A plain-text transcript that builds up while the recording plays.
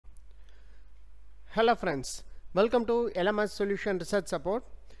Hello friends, welcome to LMS Solution Research Support.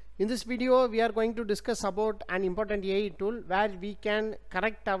 In this video we are going to discuss about an important AI tool where we can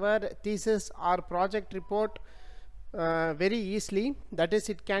correct our thesis or project report very easily. That is,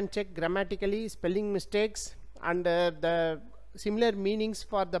 it can check grammatically, spelling mistakes and the similar meanings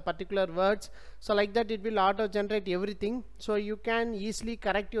for the particular words. So like that it will auto generate everything, so you can easily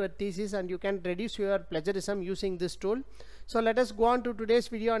correct your thesis and you can reduce your plagiarism using this tool. So let us go on to today's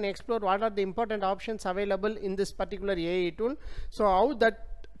video and explore what are the important options available in this particular AI tool. So how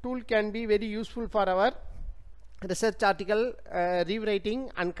that tool can be very useful for our research article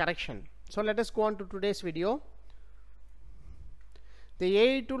rewriting and correction. So let us go on to today's video. The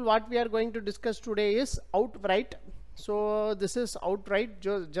AI tool what we are going to discuss today is Outwrite. So this is Outwrite.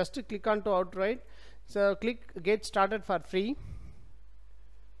 Just click on to Outwrite. So click get started for free.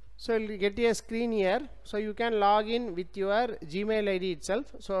 So you'll get a screen here. So you can log in with your Gmail ID itself.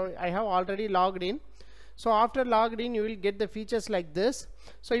 So I have already logged in. So after logged in you will get the features like this.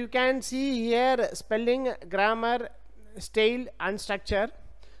 So you can see here spelling, grammar, style and structure.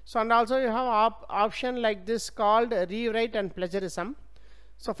 So and also you have option like this called rewrite and plagiarism.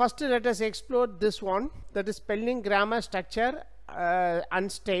 So first let us explore this one, that is spelling, grammar, structure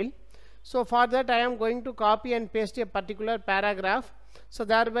and style. So for that I am going to copy and paste a particular paragraph. So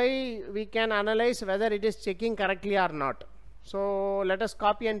thereby we can analyze whether it is checking correctly or not. So let us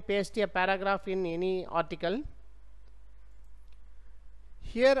copy and paste a paragraph in any article.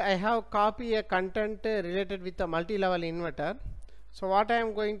 Here I have copied a content related with a multi-level inverter. So what I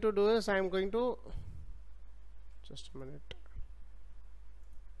am going to do is I am going to just a minute.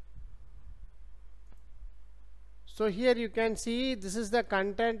 So here you can see this is the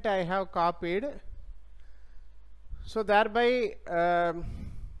content I have copied. So thereby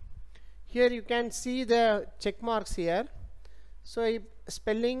here you can see the check marks here. So if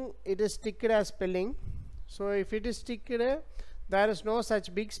spelling, it is ticked as spelling. So if it is ticked, there is no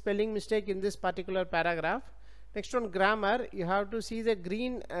such big spelling mistake in this particular paragraph. Next one, grammar, you have to see the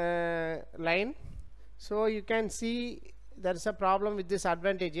green line. So you can see there is a problem with this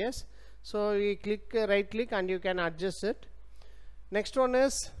advantages. So you click right click and you can adjust it. Next one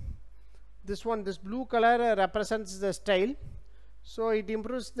is this one, this blue color represents the style. So it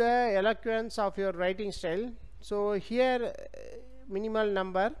improves the eloquence of your writing style. So here minimal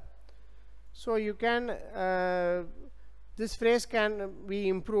number. So you can this phrase can be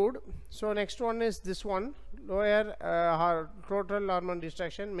improved. So next one is this one, lower total hormone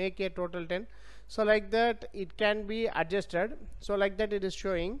distraction, make a total 10. So like that it can be adjusted. So like that it is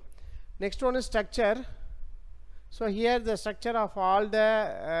showing. Next one is structure. So here the structure of all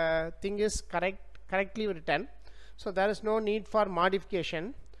the thing is correctly written. So there is no need for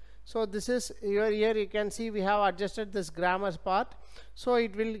modification. So this is here you can see we have adjusted this grammar part. So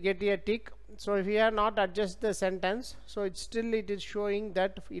it will get a tick. So if we are not adjust the sentence, so it is showing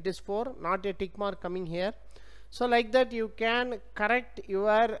that it is 4, not a tick mark coming here. So like that you can correct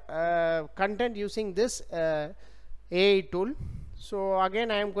your content using this AI tool. So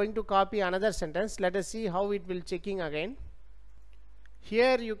again I am going to copy another sentence. Let us see how it will checking again.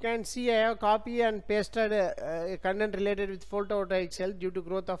 Here you can see I have copy and pasted content related with photovoltaic cell due to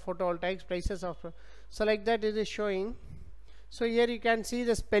growth of photovoltaics prices of. So like that it is showing. So here you can see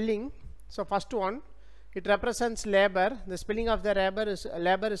the spelling. So first one, it represents labor. The spelling of the labor is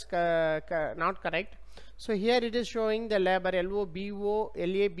not correct. So here it is showing the labor, LABOUR.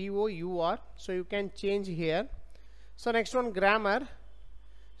 So you can change here. So next one, grammar.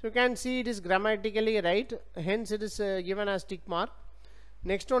 So you can see it is grammatically right, hence it is given as tick mark.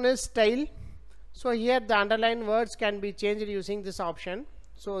 Next one is style. So here the underlined words can be changed using this option.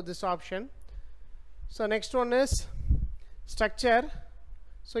 So this option. So next one is structure.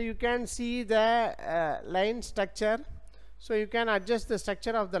 So you can see the line structure. So you can adjust the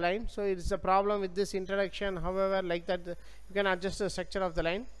structure of the line. So it is a problem with this introduction. However, like that you can adjust the structure of the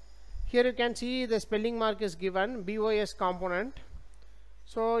line. Here you can see the spelling mark is given, BOS component.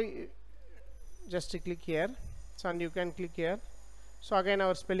 So just click here. So and you can click here. So again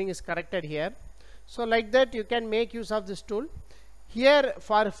our spelling is corrected here. So like that you can make use of this tool. Here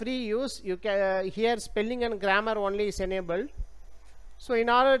for free use you can here spelling and grammar only is enabled. So in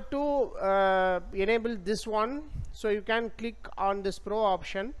order to enable this one, so you can click on this pro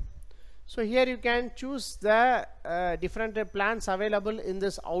option. So here you can choose the different plans available in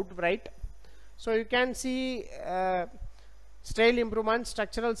this Outwrite. So you can see style improvement,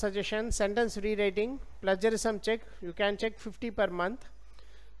 structural suggestion, sentence rewriting, plagiarism check. You can check 50 per month.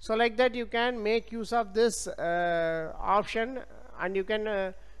 So like that you can make use of this option and you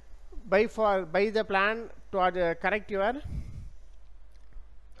can buy the plan to correct your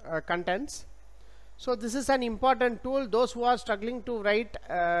contents. So this is an important tool. Those who are struggling to write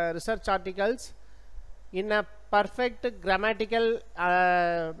research articles in a perfect grammatical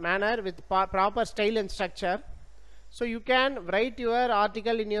manner with proper style and structure, so you can write your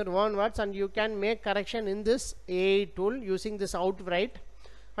article in your own words, and you can make correction in this AI tool using this Outwrite,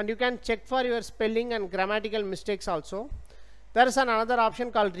 and you can check for your spelling and grammatical mistakes also. There is another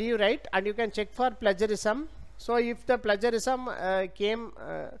option called rewrite, and you can check for plagiarism. So if the plagiarism came,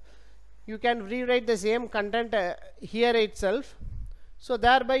 you can rewrite the same content here itself, so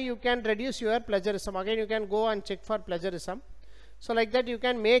thereby you can reduce your plagiarism. Again, you can go and check for plagiarism. So like that, you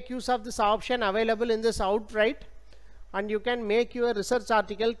can make use of this option available in this Outwrite, and you can make your research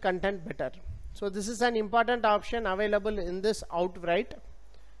article content better. So this is an important option available in this Outwrite.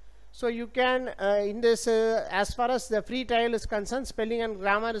 So you can in this as far as the free trial is concerned, spelling and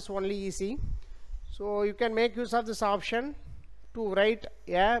grammar is only easy. So you can make use of this option to write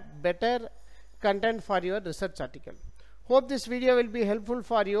a better content for your research article. Hope this video will be helpful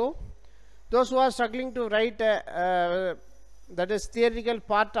for you. Those who are struggling to write that is theoretical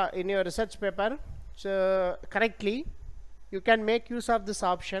part in your research paper correctly, you can make use of this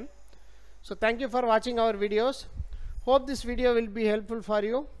option. So thank you for watching our videos. Hope this video will be helpful for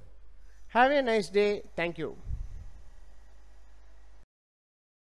you. Have a nice day. Thank you.